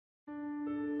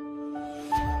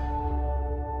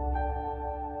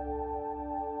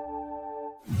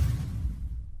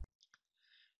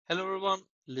Hello everyone,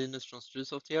 Linus from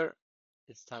StruSoft here.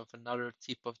 It's time for another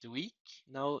tip of the week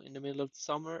now in the middle of the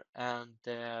summer, and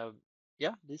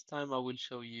yeah, this time I will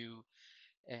show you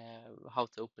how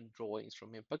to open drawings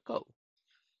from Impact Go.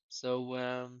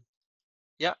 So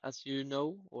yeah, as you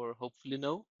know or hopefully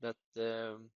know that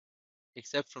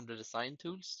except from the design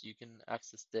tools, you can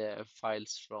access the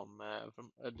files from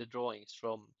the drawings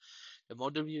from the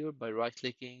model viewer by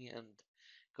right-clicking and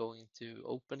going to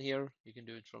open here. You can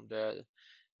do it from the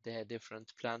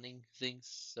different planning things,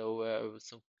 so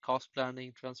some cost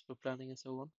planning, transport planning, and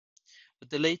so on. But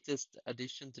the latest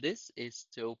addition to this is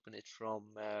to open it from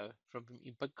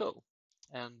Impact Go,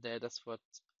 and that's what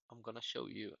I'm gonna show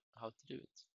you how to do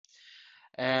it.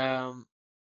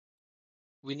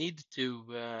 We need to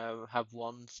have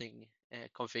one thing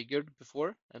configured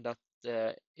before, and that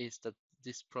is that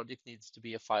this project needs to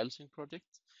be a file sync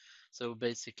project. So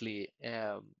basically,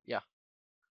 yeah,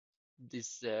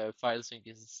 this file sync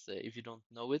is, if you don't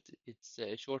know it, it's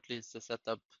shortly it's a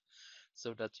setup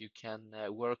so that you can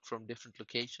work from different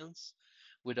locations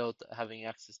without having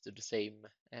access to the same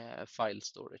file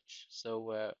storage.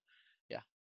 So yeah,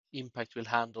 Impact will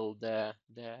handle the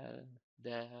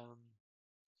um,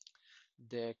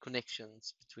 the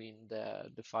connections between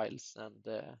the files and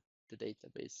the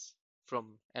database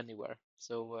from anywhere.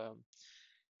 So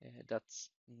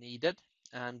that's needed.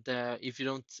 And if you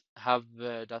don't have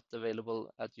that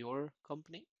available at your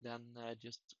company, then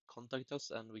just contact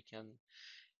us and we can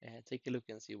take a look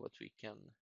and see what we can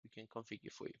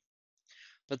configure for you.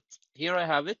 But here I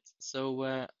have it,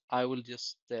 so I will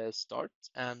just start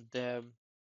and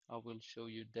I will show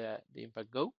you the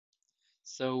Impact Go.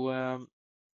 So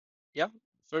yeah,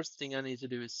 first thing I need to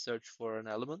do is search for an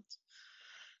element,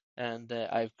 and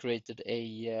I've created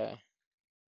a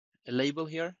label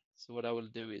here. So what I will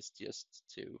do is just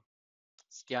to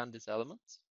scan this element,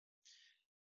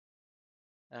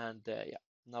 and yeah,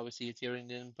 now we see it here in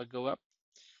the Impact Go app.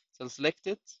 So I'll select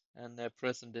it and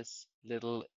press on this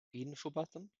little info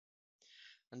button.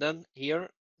 And then here,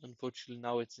 unfortunately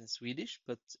now it's in Swedish,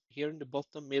 but here in the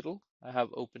bottom middle, I have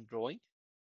open drawing.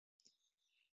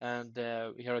 And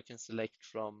here I can select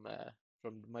from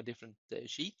my different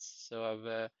sheets. So I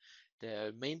have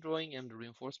the main drawing and the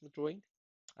reinforcement drawing.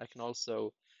 I can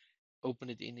also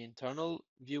open it in internal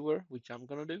viewer, which I'm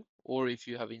gonna do, or if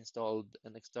you have installed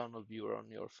an external viewer on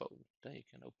your phone, then you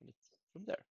can open it from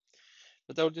there.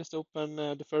 But I'll just open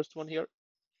the first one here.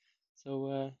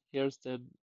 So here's the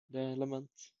element,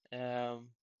 and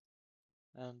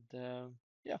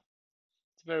yeah,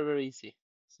 it's very very easy.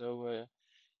 So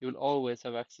you will always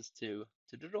have access to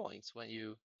the drawings when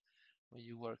you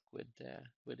work with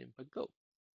Impact Go.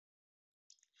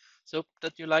 So hope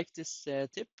that you like this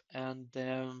tip, and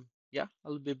yeah,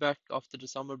 I'll be back after the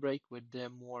summer break with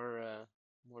more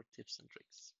tips and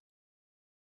tricks.